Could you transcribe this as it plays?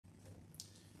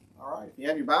All right, if you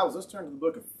have your Bibles, let's turn to the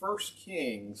book of 1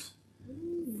 Kings.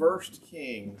 1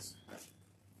 Kings,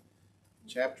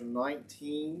 chapter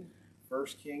 19. 1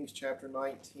 Kings, chapter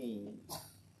 19.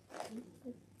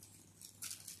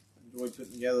 Enjoyed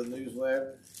putting together the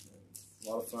newsletter. A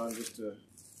lot of fun just to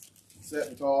sit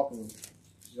and talk and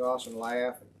josh and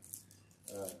laugh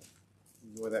and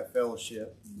enjoy that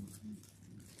fellowship.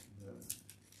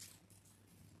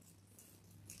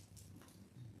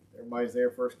 Everybody's there,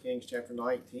 1 Kings chapter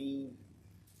 19,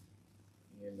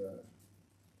 and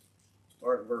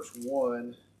start at verse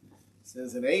 1. It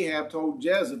says, "And Ahab told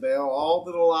Jezebel all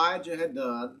that Elijah had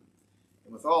done,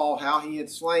 and withal how he had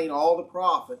slain all the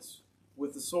prophets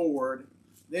with the sword.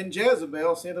 Then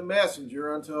Jezebel sent a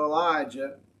messenger unto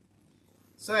Elijah,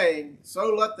 saying,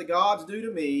 So let the gods do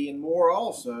to me, and more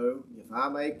also, if I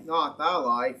make not thy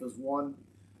life as one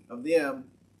of them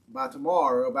by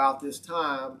tomorrow about this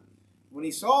time. When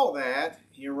he saw that,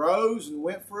 he arose and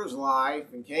went for his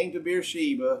life, and came to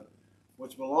Beersheba,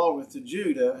 which belongeth to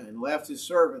Judah, and left his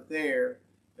servant there.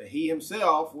 But he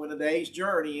himself went a day's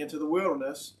journey into the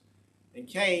wilderness, and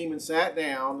came and sat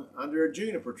down under a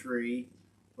juniper tree,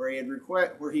 where he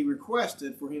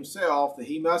requested for himself that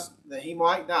he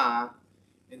might die,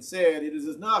 and said, It is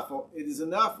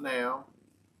enough now,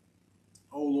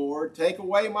 O Lord, take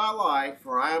away my life,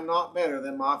 for I am not better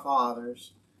than my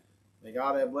fathers. May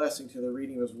God have blessing to the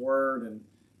reading of His Word, and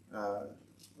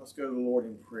let's go to the Lord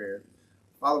in prayer.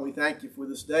 Father, we thank you for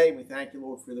this day, and we thank you,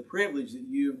 Lord, for the privilege that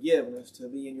you have given us to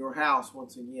be in your house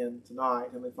once again tonight.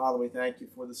 Heavenly Father, we thank you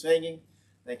for the singing,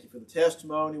 thank you for the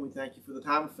testimony, we thank you for the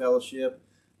time of fellowship.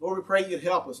 Lord, we pray you'd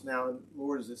help us now, and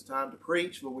Lord, as it's time to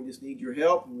preach, Lord, we just need your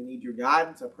help, and we need your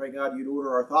guidance. I pray, God, you'd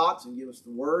order our thoughts and give us the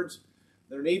words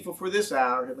that are needful for this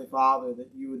hour, Heavenly Father,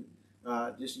 that you would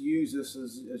just use us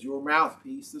as your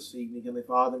mouthpiece this evening, Heavenly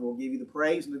Father, and we'll give you the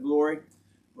praise and the glory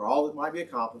for all that might be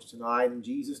accomplished tonight. In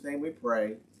Jesus' name we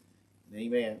pray, and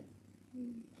amen.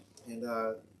 And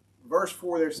verse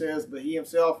 4 there says, But he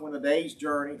himself went a day's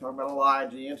journey, talking about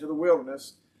Elijah, into the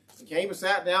wilderness, and came and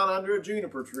sat down under a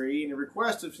juniper tree, and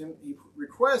he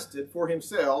requested for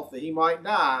himself that he might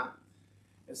die,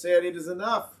 and said, It is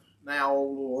enough now, O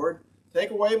Lord,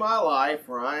 take away my life,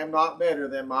 for I am not better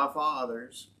than my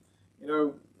fathers. You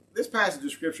know, this passage of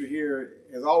Scripture here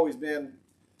has always been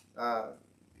kind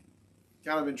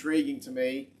of intriguing to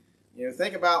me. You know,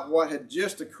 think about what had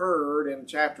just occurred in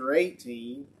chapter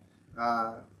 18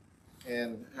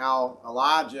 and how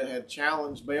Elijah had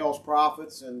challenged Baal's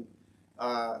prophets and,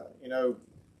 you know,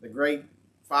 the great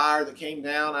fire that came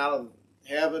down out of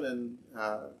heaven and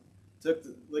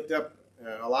licked up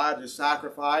Elijah's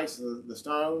sacrifice, the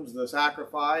stones, the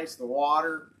sacrifice, the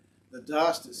water, the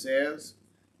dust, it says.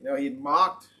 You know, he had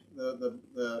mocked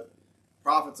the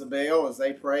prophets of Baal as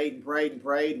they prayed and prayed and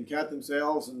prayed and cut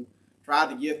themselves and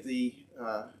tried to get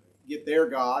their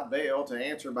god, Baal, to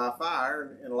answer by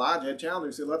fire. And Elijah had challenged him.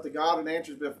 He said, Let the God that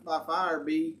answers by fire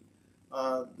be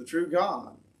the true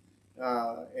God.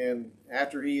 And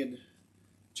after he had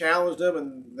challenged them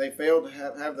and they failed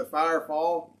to have the fire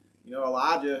fall, you know,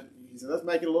 Elijah, he said, let's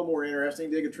make it a little more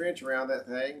interesting. Dig a trench around that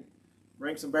thing,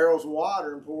 bring some barrels of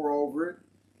water and pour over it.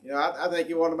 You know, I think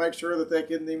he wanted to make sure that they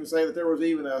couldn't even say that there was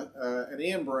even an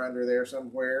ember under there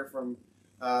somewhere from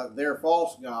their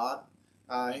false god.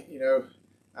 You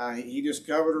know, he just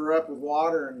covered her up with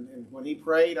water, and when he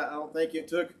prayed, I don't think it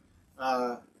took,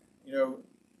 you know,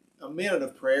 a minute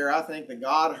of prayer. I think that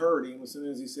God heard him as soon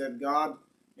as he said, God,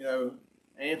 you know,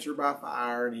 answer by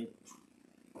fire, and he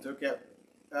took that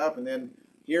up, and then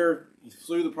here he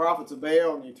slew the prophets of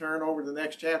Baal, and you turn over to the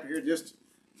next chapter here, just,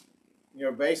 you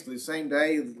know, basically the same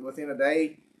day, within a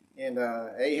day, and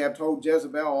Ahab told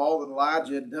Jezebel all that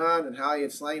Elijah had done and how he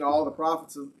had slain all the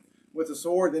prophets with the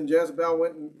sword. Then Jezebel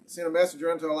went and sent a messenger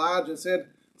unto Elijah and said,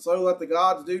 So let the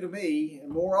gods do to me,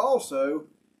 and more also,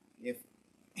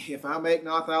 if I make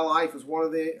not thy life as one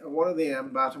of them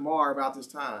by tomorrow about this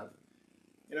time.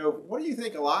 You know, what do you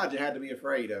think Elijah had to be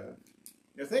afraid of?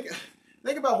 You know,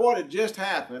 think about what had just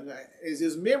happened. Is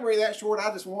his memory that short?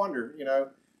 I just wonder, you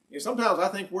know. You know, sometimes I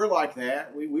think we're like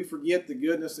that. We forget the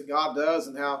goodness that God does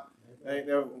and how, you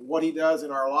know, what He does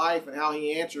in our life and how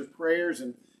He answers prayers.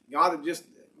 And God had just,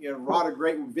 you know, wrought a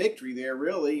great victory there,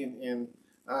 really, and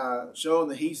showing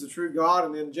that He's the true God.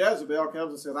 And then Jezebel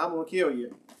comes and says, I'm going to kill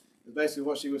you. That's basically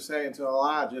what she was saying to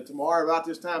Elijah. Tomorrow about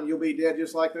this time you'll be dead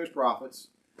just like those prophets.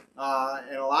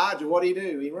 And Elijah, what did he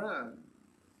do? He ran.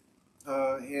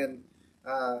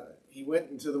 He went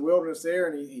into the wilderness there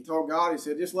and he told God, he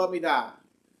said, just let me die.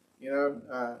 You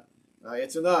know,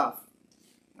 it's enough.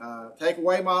 Take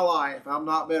away my life. I'm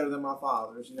not better than my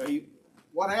fathers. You know,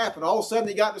 what happened? All of a sudden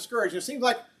he got discouraged. It seems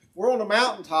like we're on a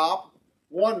mountaintop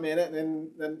one minute, and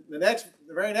then the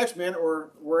very next minute,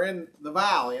 we're in the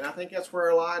valley. And I think that's where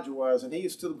Elijah was. And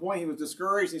he's to the point he was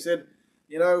discouraged. He said,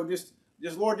 just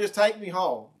Lord, just take me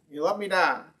home. Let me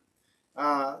die.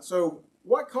 So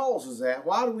what causes that?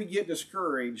 Why do we get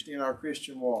discouraged in our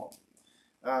Christian walk?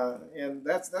 And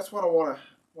that's what I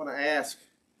want to ask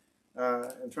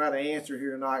and try to answer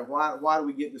here tonight. Why do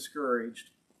we get discouraged?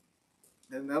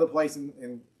 And another place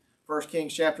in 1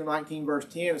 Kings chapter 19, verse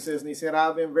 10, it says, and he said, I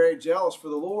have been very jealous for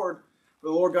the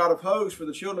Lord God of hosts, for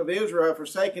the children of Israel have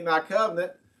forsaken thy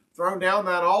covenant, thrown down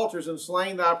thine altars, and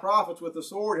slain thy prophets with the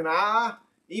sword, and I,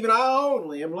 even I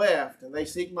only, am left, and they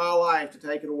seek my life to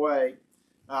take it away.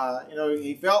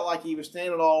 He felt like he was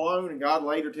standing all alone, and God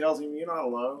later tells him, you're not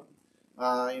alone.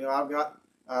 I've got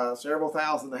several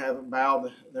thousand that haven't bowed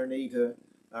their knee to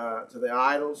the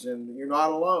idols, and you're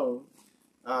not alone.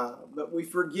 But we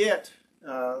forget,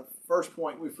 first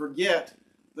point, we forget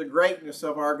the greatness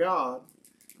of our God.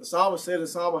 The psalmist said in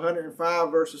Psalm 105,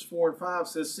 verses 4 and 5,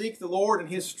 says, seek the Lord in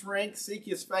his strength, seek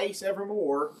his face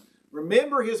evermore.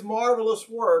 Remember his marvelous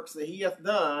works that he hath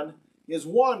done, his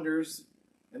wonders,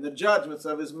 and the judgments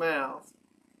of his mouth.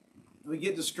 We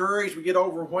get discouraged, we get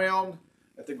overwhelmed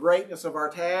at the greatness of our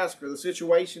task or the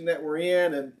situation that we're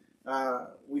in, and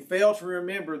we fail to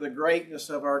remember the greatness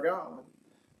of our God.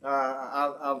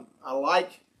 I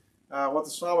like what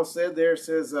the psalmist said there. It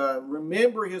says,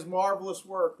 remember his marvelous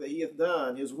work that he hath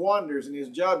done, his wonders and his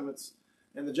judgments,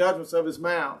 and the judgments of his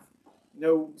mouth.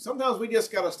 Sometimes we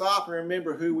just got to stop and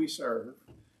remember who we serve.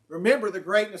 Remember the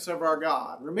greatness of our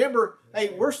God. Remember,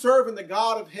 hey, we're serving the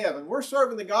God of heaven. We're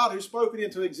serving the God who spoke it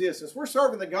into existence. We're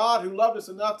serving the God who loved us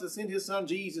enough to send his son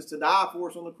Jesus to die for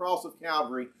us on the cross of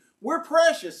Calvary. We're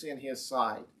precious in his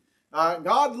sight.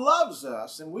 God loves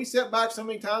us. And we sit back so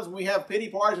many times when we have pity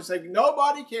parties and say,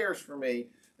 nobody cares for me.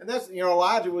 And that's,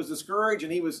 Elijah was discouraged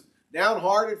and he was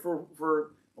downhearted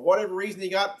for whatever reason. He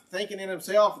got thinking in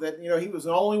himself that, he was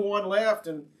the only one left,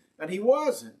 and he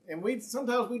wasn't. And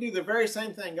sometimes we do the very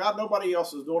same thing. God, nobody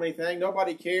else is doing anything.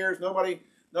 Nobody cares. Nobody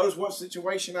knows what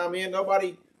situation I'm in.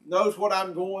 Nobody knows what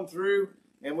I'm going through.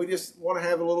 And we just want to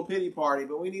have a little pity party.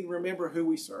 But we need to remember who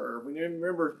we serve. We need to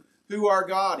remember who our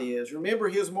God is. Remember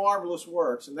his marvelous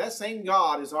works. And that same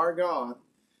God is our God.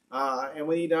 And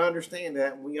we need to understand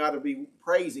that. And we ought to be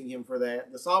praising him for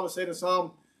that. The psalmist said in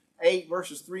Psalm 8,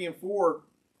 verses 3 and 4,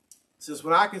 it says,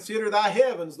 when I consider thy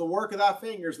heavens, the work of thy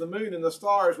fingers, the moon and the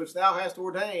stars which thou hast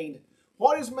ordained,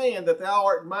 what is man that thou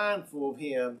art mindful of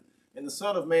him, and the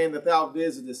son of man that thou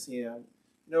visitest him?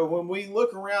 When we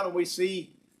look around and we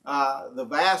see the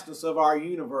vastness of our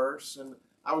universe, and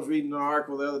I was reading an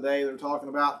article the other day, they were talking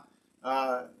about,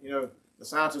 the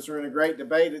scientists are in a great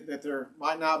debate that there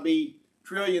might not be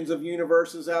trillions of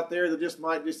universes out there, there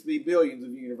might just be billions of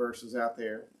universes out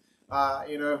there.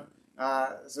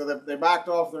 So they backed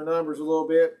off their numbers a little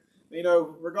bit.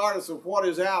 Regardless of what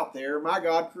is out there, my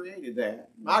God created that.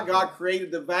 My God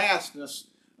created the vastness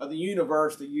of the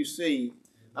universe that you see.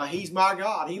 He's my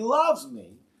God. He loves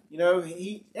me.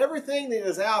 Everything that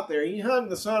is out there, he hung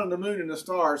the sun and the moon and the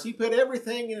stars. He put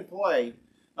everything in play.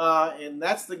 And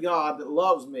that's the God that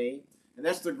loves me. And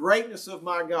that's the greatness of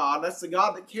my God. That's the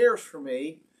God that cares for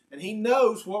me. And he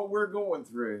knows what we're going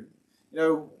through.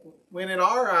 When in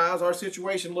our eyes our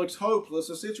situation looks hopeless,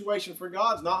 the situation for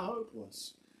God's not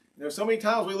hopeless. So many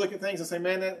times we look at things and say,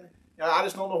 man, I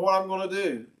just don't know what I'm going to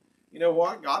do. You know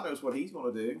what? God knows what he's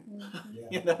going to do.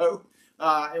 Yeah.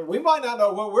 And we might not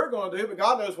know what we're going to do, but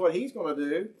God knows what he's going to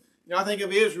do. I think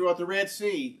of Israel at the Red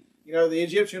Sea. The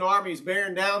Egyptian army is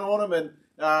bearing down on them,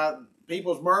 and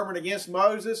people's murmuring against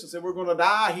Moses and said, we're going to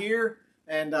die here.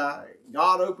 And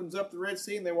God opens up the Red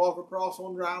Sea and they walk across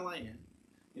on dry land.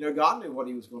 God knew what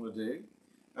he was going to do.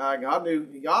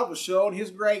 God was showing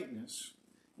his greatness.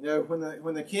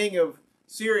 When the king of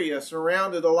Syria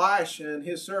surrounded Elisha and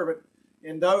his servant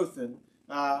in Dothan,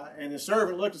 and his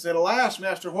servant looked and said, alas,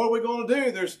 master, what are we going to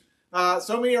do? There's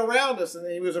so many around us, and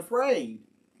he was afraid.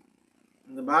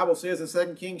 And the Bible says in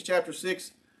 2 Kings chapter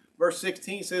 6, verse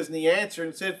 16, says, and he answered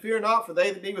and said, fear not, for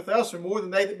they that be with us are more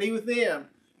than they that be with them.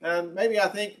 And maybe I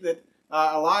think that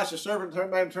Elisha's servant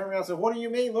turned around and said, what do you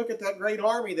mean? Look at that great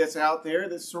army that's out there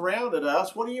that's surrounded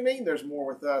us. What do you mean there's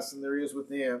more with us than there is with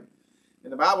them?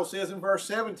 And the Bible says in verse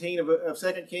 17 of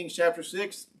 2 Kings chapter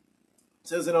 6, it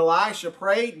says, and Elisha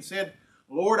prayed and said,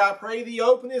 Lord, I pray thee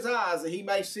open his eyes that he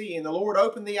may see. And the Lord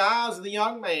opened the eyes of the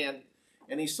young man,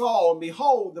 and he saw, and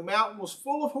behold, the mountain was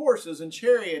full of horses and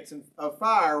chariots of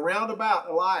fire round about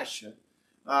Elisha.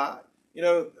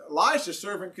 Elisha's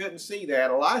servant couldn't see that.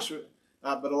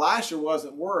 But Elisha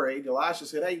wasn't worried. Elisha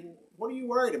said, hey, what are you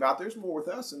worried about? There's more with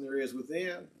us than there is with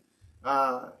them.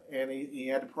 And he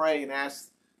had to pray and ask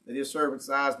that his servant's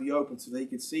eyes be open so that he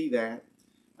could see that.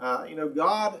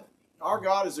 Our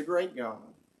God is a great God.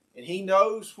 And he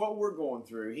knows what we're going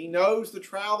through. He knows the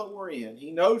trial that we're in.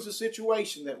 He knows the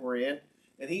situation that we're in.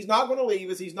 And he's not going to leave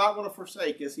us. He's not going to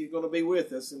forsake us. He's going to be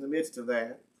with us in the midst of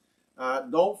that.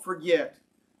 Don't forget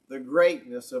the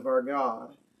greatness of our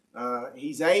God.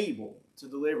 He's able to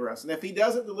deliver us. And if he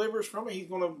doesn't deliver us from it, he's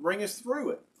going to bring us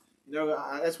through it.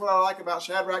 That's what I like about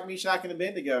Shadrach, Meshach, and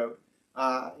Abednego.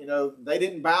 They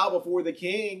didn't bow before the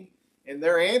king. And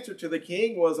their answer to the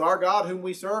king was, our God whom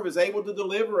we serve is able to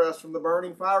deliver us from the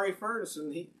burning fiery furnace.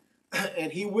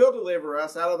 And he will deliver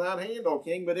us out of thine hand, O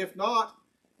king. But if not,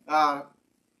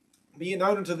 be it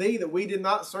known unto thee that we did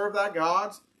not serve thy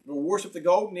gods, nor worship the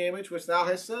golden image which thou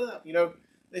hast set up.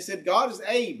 They said God is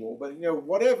able, but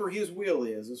whatever his will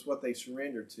is what they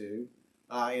surrendered to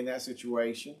in that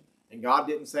situation. And God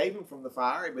didn't save them from the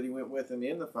fire, but he went with them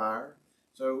in the fire.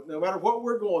 So no matter what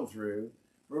we're going through,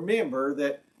 remember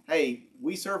that, hey,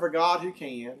 we serve a God who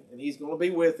can, and he's going to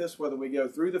be with us whether we go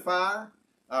through the fire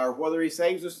or whether he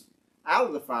saves us out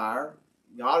of the fire.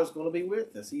 God is going to be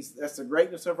with us. That's the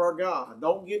greatness of our God.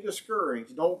 Don't get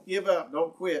discouraged. Don't give up.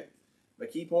 Don't quit.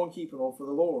 But keep on keeping on for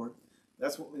the Lord.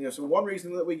 That's what, so one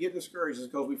reason that we get discouraged is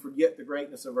because we forget the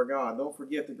greatness of our God. Don't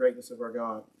forget the greatness of our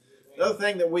God. Another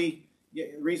thing that the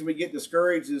reason we get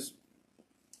discouraged is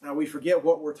we forget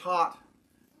what we're taught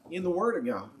in the Word of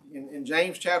God. In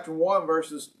James chapter 1,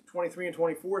 verses 23 and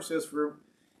 24 says, For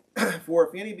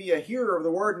if any be a hearer of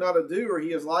the word, not a doer,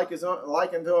 he is like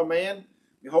unto a man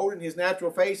beholding his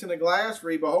natural face in a glass,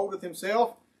 for he beholdeth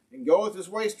himself, and goeth his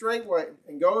way straightway,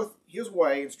 and goeth his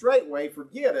way, and straightway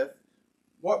forgetteth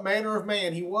what manner of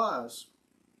man he was.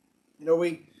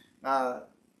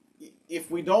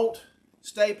 If we don't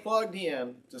stay plugged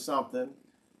in to something,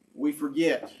 we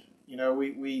forget.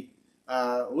 We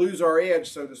lose our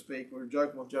edge, so to speak. We were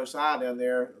joking with Josiah down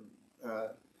there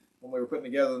when we were putting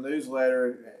together the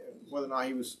newsletter, whether or not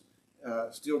he was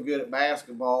still good at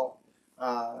basketball.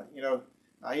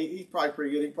 He's probably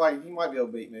pretty good. He might be able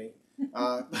to beat me.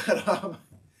 I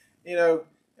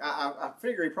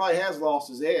figure he probably has lost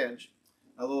his edge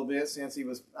a little bit since he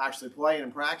was actually playing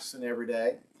and practicing every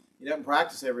day. He doesn't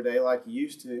practice every day like he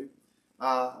used to.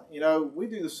 We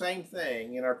do the same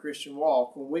thing in our Christian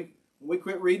walk. When we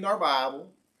quit reading our Bible,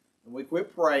 and we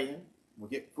quit praying,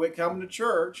 quit coming to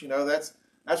church.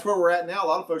 That's where we're at now. A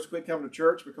lot of folks quit coming to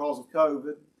church because of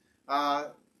COVID.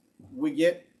 We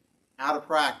get out of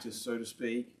practice, so to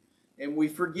speak, and we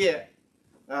forget.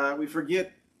 We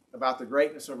forget about the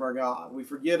greatness of our God. We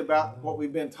forget about what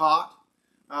we've been taught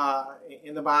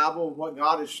in the Bible, what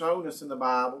God has shown us in the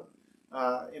Bible.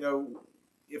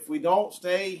 If we don't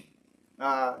stay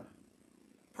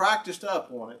practiced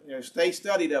up on it, stay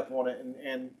studied up on it,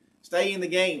 and stay in the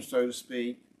game, so to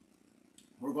speak,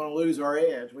 we're going to lose our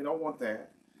edge. We don't want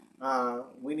that.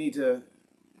 We need to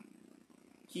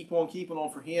keep on keeping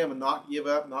on for him and not give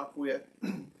up, not quit.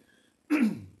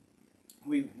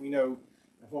 we know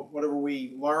whatever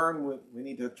we learn, we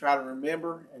need to try to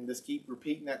remember and just keep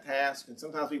repeating that task. And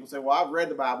sometimes people say, well, I've read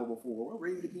the Bible before. Well,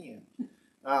 read it again.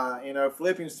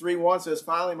 Philippians 3:1 says,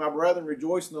 finally, my brethren,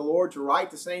 rejoice in the Lord. To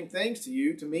write the same things to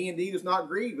you, to me indeed is not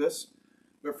grievous,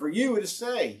 but for you it is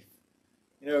safe.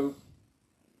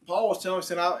 Paul was telling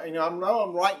us, I know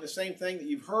I'm writing the same thing that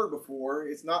you've heard before.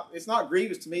 It's not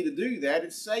grievous to me to do that.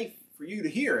 It's safe for you to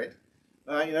hear it.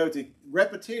 To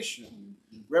repetition.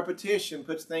 Repetition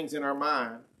puts things in our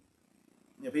mind.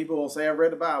 People will say, I've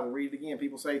read the Bible, read it again.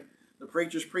 People say, the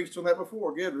preacher's preached on that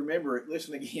before. Good, remember it,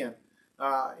 listen again.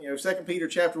 2 Peter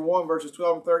chapter 1, verses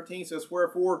 12 and 13 says,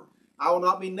 wherefore I will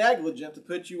not be negligent to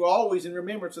put you always in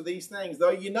remembrance of these things,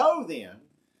 though you know them.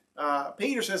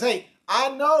 Peter says, hey, I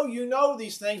know you know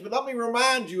these things, but let me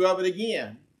remind you of it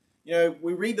again.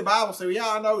 We read the Bible and say, well,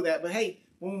 yeah, I know that. But hey,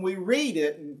 when we read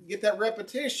it and get that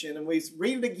repetition and we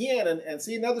read it again and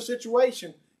see another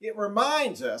situation, it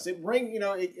reminds us.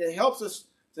 It helps us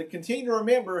to continue to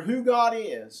remember who God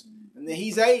is and that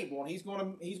he's able and he's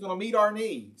going to meet our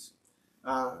needs.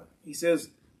 He says,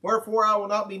 wherefore I will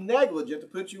not be negligent to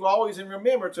put you always in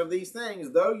remembrance of these things,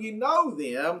 though you know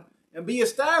them, and be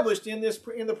established in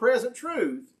the present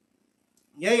truth.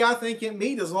 Yea, I think it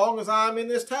meet as long as I am in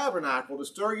this tabernacle to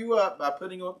stir you up by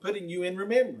putting you in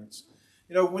remembrance.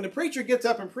 When the preacher gets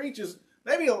up and preaches,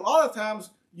 maybe a lot of times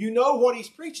what he's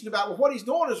preaching about, but what he's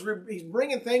doing is he's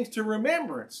bringing things to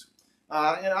remembrance.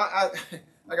 And I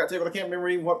got tickled. I can't remember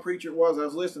even what preacher it was I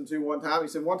was listening to one time. He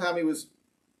said one time he was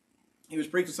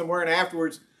preaching somewhere, and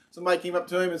afterwards somebody came up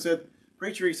to him and said,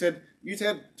 preacher, he said, you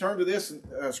said turn to this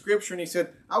scripture, and he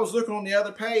said, I was looking on the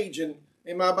other page and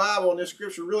in my Bible, and this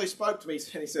scripture really spoke to me.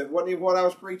 He said, wasn't even what I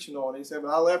was preaching on. He said, but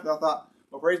I left and I thought,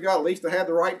 Well, praise God, at least I had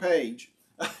the right page.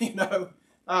 You know,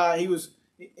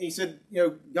 he said, you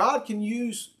know, God can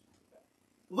use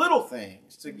little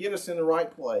things to get us in the right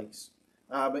place.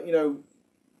 But, you know,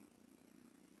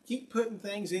 keep putting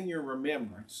things in your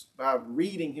remembrance by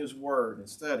reading His Word and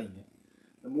studying it.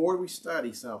 The more we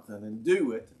study something and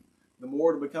do it, the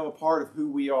more it'll become a part of who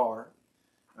we are.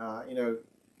 You know,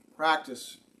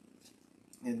 practice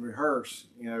and rehearse.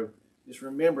 You know, just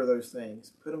remember those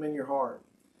things. Put them in your heart.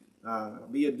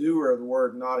 Be a doer of the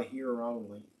Word, not a hearer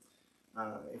only.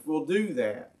 If we'll do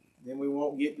that, then we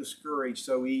won't get discouraged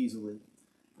so easily.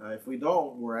 If we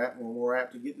don't, we're more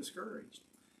apt to get discouraged.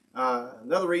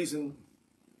 Another reason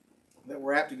that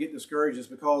we're apt to get discouraged is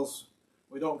because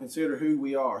we don't consider whose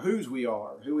we are,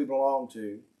 who we belong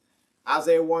to.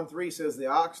 Isaiah 1:3 says, "The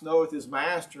ox knoweth his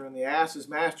master, and the ass his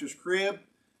master's crib.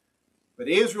 But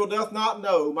Israel doth not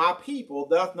know, my people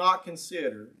doth not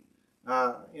consider."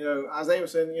 You know, Isaiah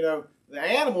was saying, you know, the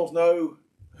animals know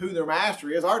who their master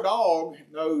is. Our dog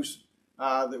knows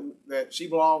that she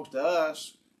belongs to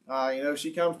us. You know,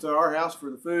 she comes to our house for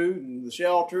the food and the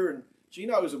shelter, and she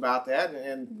knows about that.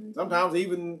 And sometimes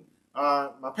even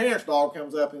my parents' dog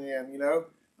comes up and in, you know.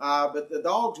 But the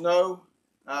dogs know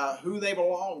who they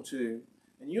belong to.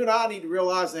 And you and I need to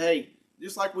realize that, hey,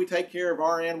 just like we take care of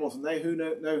our animals and they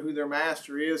know who their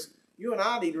master is, you and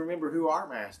I need to remember who our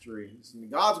master is. And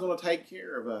God's going to take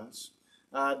care of us.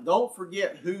 Don't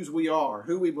forget whose we are,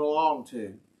 who we belong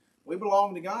to. We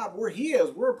belong to God. We're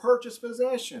His. We're a purchased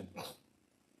possession.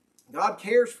 God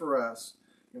cares for us.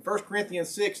 In 1 Corinthians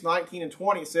 6:19 and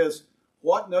 20 it says,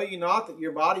 "What, know you not that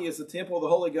your body is the temple of the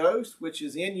Holy Ghost, which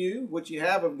is in you, which you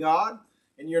have of God?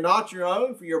 And you're not your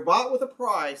own, for you're bought with a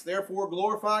price. Therefore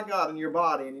glorify God in your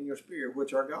body and in your spirit,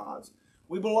 which are God's."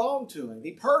 We belong to Him.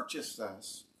 He purchased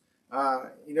us.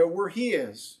 You know, we're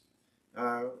His.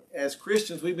 As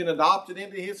Christians, we've been adopted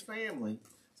into His family.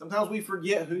 Sometimes we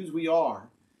forget whose we are.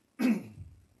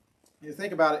 You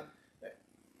think about it.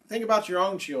 Think about your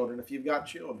own children, if you've got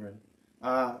children.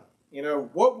 You know,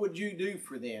 what would you do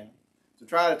for them to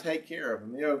try to take care of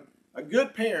them? You know, a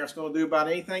good parent's going to do about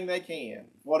anything they can,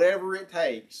 whatever it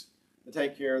takes, to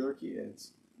take care of their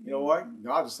kids. You know what?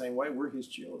 God's the same way. We're His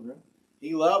children.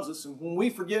 He loves us, and when we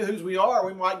forget whose we are,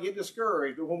 we might get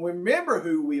discouraged. But when we remember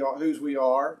whose we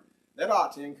are, that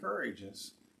ought to encourage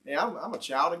us. Hey, I'm a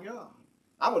child of God.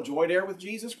 I'm a joint heir with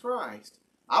Jesus Christ.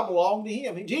 I belong to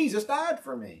Him. Jesus died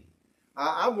for me.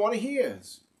 I'm one of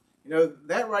His. You know,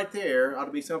 that right there ought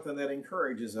to be something that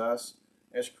encourages us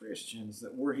as Christians,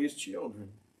 that we're His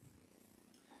children.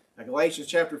 Now, Galatians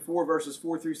chapter 4, verses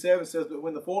 4 through 7 says, "But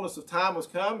when the fullness of time was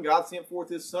come, God sent forth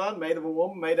His Son, made of a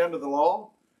woman, made under the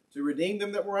law, to redeem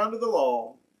them that were under the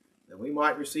law, that we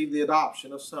might receive the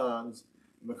adoption of sons.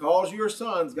 And because you are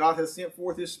sons, God has sent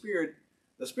forth His Spirit,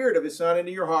 the Spirit of His Son,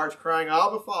 into your hearts, crying,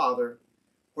 Abba, Father.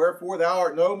 Wherefore thou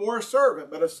art no more a servant,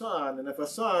 but a son, and if a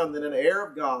son, then an heir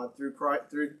of God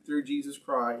through Jesus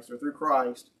Christ, or through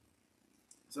Christ."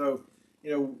 So,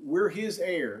 you know, we're His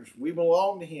heirs. We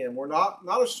belong to Him. We're not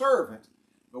a servant,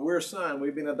 but we're a son.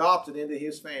 We've been adopted into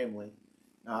His family.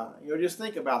 You know, just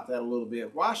think about that a little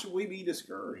bit. Why should we be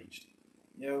discouraged?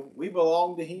 You know, we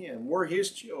belong to Him. We're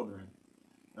His children.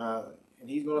 And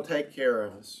He's going to take care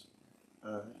of us.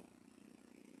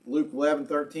 Luke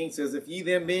 11:13 says, "If ye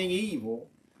then being evil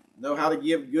know how to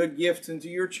give good gifts unto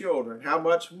your children, how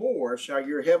much more shall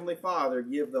your heavenly Father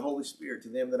give the Holy Spirit to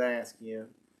them that ask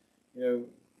Him?" You know,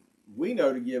 we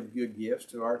know to give good gifts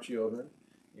to our children,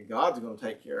 and God's going to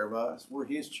take care of us. We're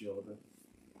His children.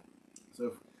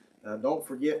 So don't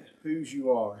forget whose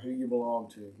you are, who you belong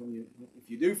to. If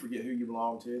you do forget who you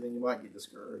belong to, then you might get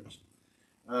discouraged.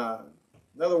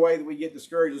 Another way that we get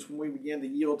discouraged is when we begin to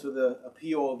yield to the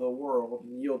appeal of the world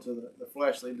and yield to the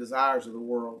fleshly desires of the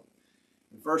world.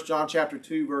 In 1 John chapter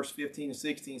 2, verse 15 and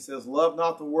 16 says, "Love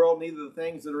not the world, neither the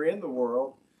things that are in the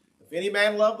world. If any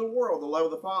man love the world, the love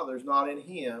of the Father is not in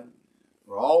him.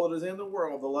 For all that is in the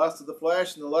world, the lust of the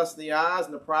flesh and the lust of the eyes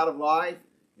and the pride of life,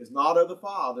 is not of the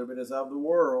Father, but is of the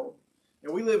world."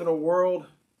 And we live in a world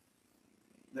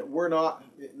that we're not,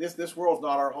 this world's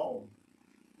not our home.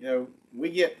 You know,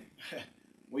 we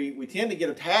tend to get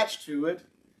attached to it,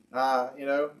 you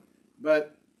know,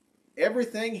 but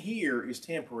everything here is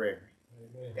temporary.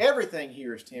 Amen. Everything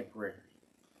here is temporary.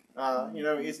 You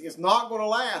know, it's not going to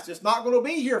last. It's not going to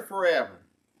be here forever.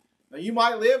 Now, you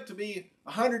might live to be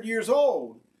 100 years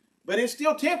old, but it's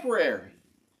still temporary.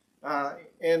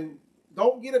 And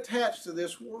don't get attached to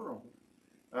this world.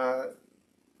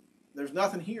 There's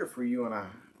nothing here for you and I.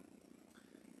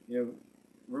 You know,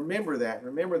 remember that.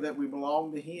 Remember that we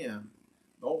belong to Him.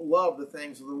 Don't love the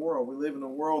things of the world. We live in a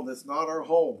world that's not our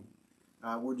home.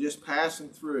 We're just passing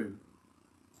through.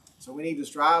 So we need to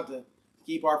strive to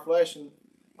keep our flesh and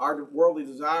our worldly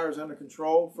desires under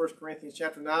control. 1 Corinthians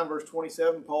chapter 9, verse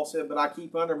 27, Paul said, "But I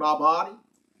keep under my body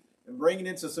and bring it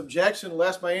into subjection,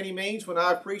 lest by any means, when I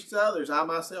have preached to others, I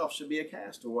myself should be a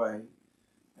castaway."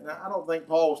 And I don't think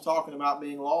Paul was talking about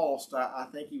being lost. I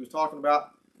think he was talking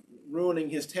about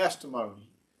ruining his testimony.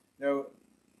 You know,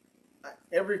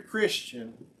 every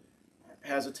Christian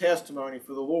has a testimony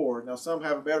for the Lord. Now, some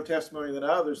have a better testimony than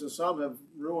others, and some have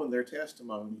ruined their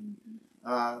testimony.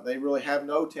 They really have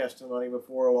no testimony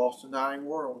before a lost and dying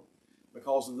world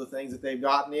because of the things that they've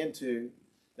gotten into.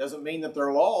 Doesn't mean that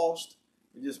they're lost.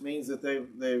 It just means that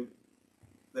they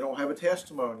don't have a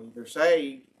testimony. They're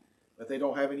saved, but they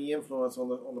don't have any influence on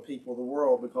the people of the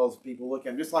world because people look at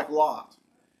them. Just like Lot.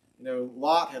 You know,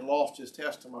 Lot had lost his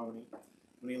testimony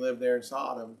when he lived there in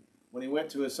Sodom. When he went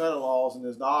to his son-in-laws and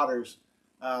his daughters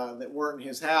that weren't in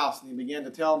his house, and he began to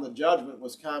tell them that judgment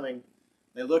was coming,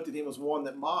 they looked at him as one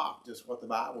that mocked, is what the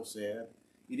Bible said.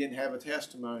 He didn't have a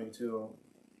testimony to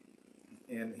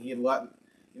them. And he had let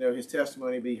his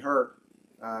testimony be hurt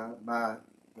by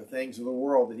the things of the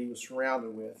world that he was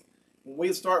surrounded with. When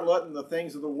we start letting the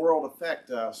things of the world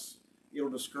affect us, it'll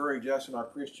discourage us in our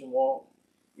Christian walk.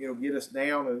 It'll get us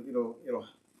down, and it'll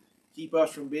keep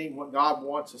us from being what God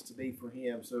wants us to be for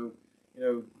Him. So,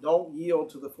 don't yield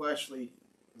to the fleshly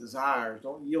desires.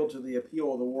 Don't yield to the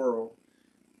appeal of the world.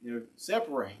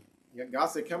 Separate. God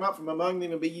said, "Come out from among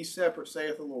them and be ye separate,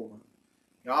 saith the Lord."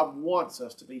 God wants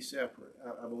us to be separate.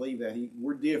 I believe that.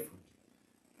 We're different.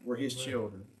 We're His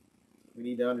children. We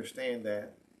need to understand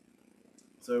that.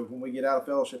 So when we get out of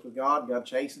fellowship with God, God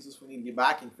chastens us. We need to get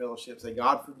back in fellowship. Say,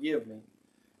 "God, forgive me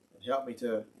and help me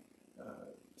to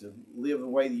live the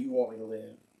way that you want me to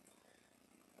live."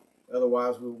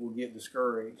 Otherwise, we'll get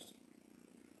discouraged.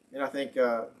 And I think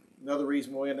another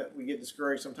reason we get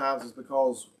discouraged sometimes is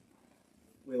because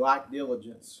we lack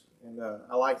diligence. And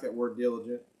I like that word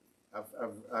diligent.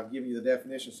 I've given you the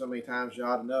definition so many times you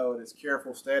ought to know it. It's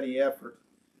careful, steady effort.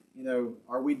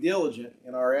 Are we diligent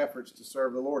in our efforts to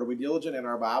serve the Lord? Are we diligent in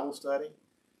our Bible study?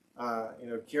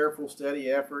 Careful, steady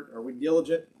effort. Are we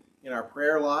diligent in our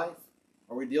prayer life?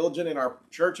 Are we diligent in our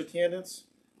church attendance?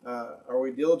 Are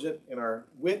we diligent in our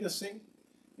witnessing?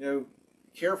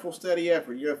 Careful, steady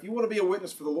effort. If you want to be a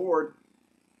witness for the Lord,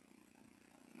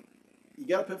 you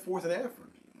got to put forth an effort.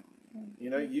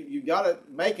 You got to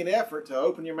make an effort to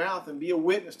open your mouth and be a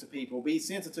witness to people. Be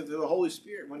sensitive to the Holy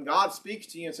Spirit. When God speaks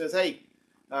to you and says, "Hey,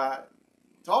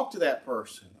 talk to that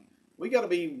person," we got to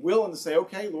be willing to say,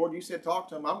 "Okay, Lord, you said talk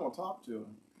to him. I'm going to talk to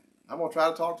him. I'm going to try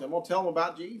to talk to him. I'm going to tell him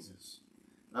about Jesus."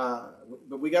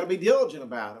 But we got to be diligent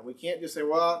about it. We can't just say,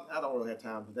 "Well, I don't really have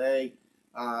time today.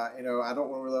 I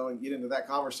don't really want to get into that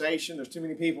conversation. There's too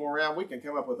many people around." We can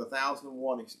come up with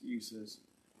 1,001 excuses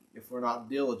if we're not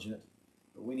diligent.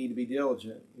 But we need to be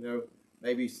diligent.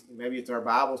 Maybe it's our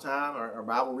Bible time, our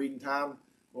Bible reading time.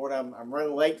 "Lord, I'm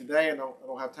running late today. I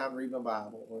don't have time to read my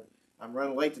Bible." Or, "I'm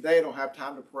running late today. I don't have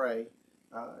time to pray."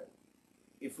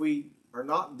 If we are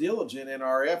not diligent in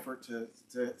our effort to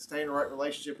stay in the right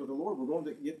relationship with the Lord, we're going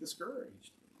to get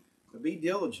discouraged. So be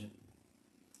diligent.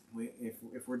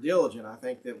 If we're diligent, I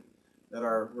think that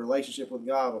our relationship with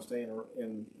God will stay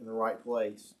in the right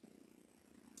place.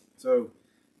 So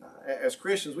as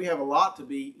Christians, we have a lot to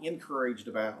be encouraged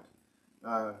about.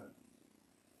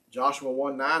 Joshua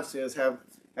 1:9 says, Have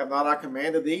not I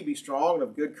commanded thee, be strong and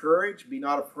of good courage, be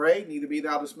not afraid, neither be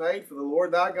thou dismayed, for the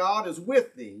Lord thy God is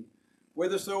with thee,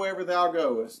 whithersoever thou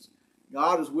goest.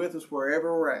 God is with us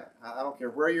wherever we're at. I don't care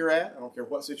where you're at. I don't care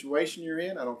what situation you're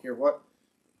in. I don't care what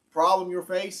problem you're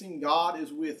facing. God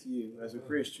is with you as a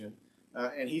Christian.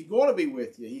 And He's going to be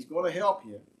with you. He's going to help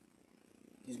you.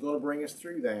 He's going to bring us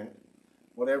through that,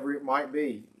 whatever it might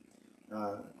be.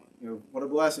 What a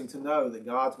blessing to know that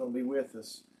God's going to be with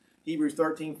us. Hebrews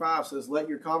 13:5 says, "Let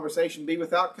your conversation be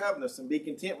without covetousness, and be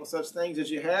content with such things as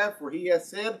you have, for He hath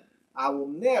said, I will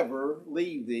never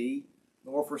leave thee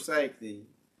nor forsake thee."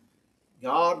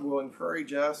 God will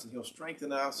encourage us, and He'll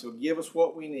strengthen us. He'll give us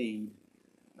what we need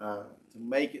to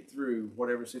make it through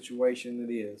whatever situation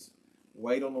it is.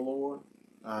 Wait on the Lord,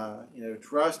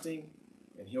 trust Him,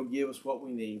 and He'll give us what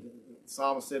we need. The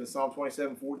psalmist said in Psalm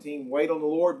 27:14, "Wait on the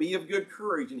Lord, be of good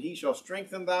courage, and He shall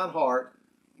strengthen thine heart.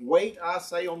 Wait, I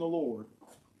say, on the Lord."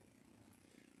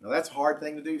 Now that's a hard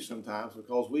thing to do sometimes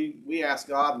because we ask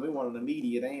God and we want an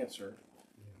immediate answer.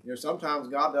 Sometimes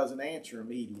God doesn't answer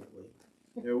immediately.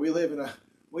 We live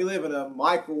in a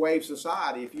microwave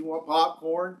society. If you want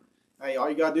popcorn, hey, all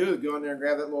you got to do is go in there and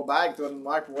grab that little bag, throw it in the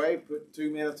microwave, put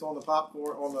 2 minutes on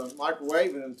the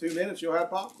microwave, and in 2 minutes you'll have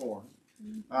popcorn.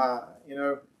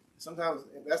 Sometimes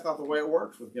that's not the way it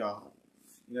works with God.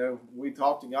 You know, we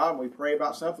talk to God and we pray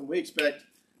about something, we expect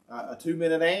a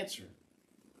 2-minute answer.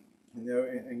 You know,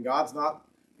 and God's not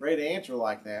ready to answer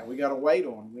like that. We got to wait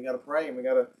on Him. We got to pray, and we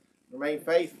got to remain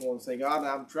faithful and say, God,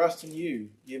 I'm trusting You.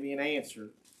 Give me an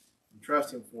answer. And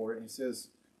trust Him for it. And He says,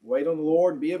 wait on the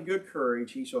Lord and be of good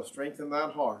courage. He shall strengthen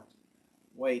thine heart.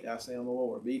 Wait, I say, on the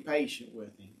Lord. Be patient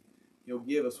with Him. He'll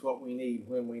give us what we need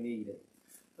when we need it.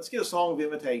 Let's get a song of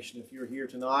invitation. If you're here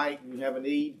tonight and you have a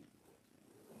need,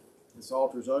 this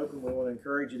altar is open. We want to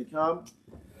encourage you to come.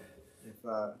 If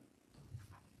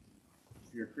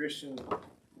you're a Christian,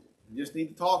 you just need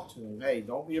to talk to Him. Hey,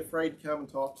 don't be afraid to come and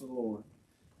talk to the Lord.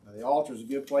 The altar is a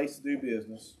good place to do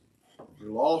business. If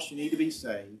you're lost, you need to be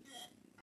saved.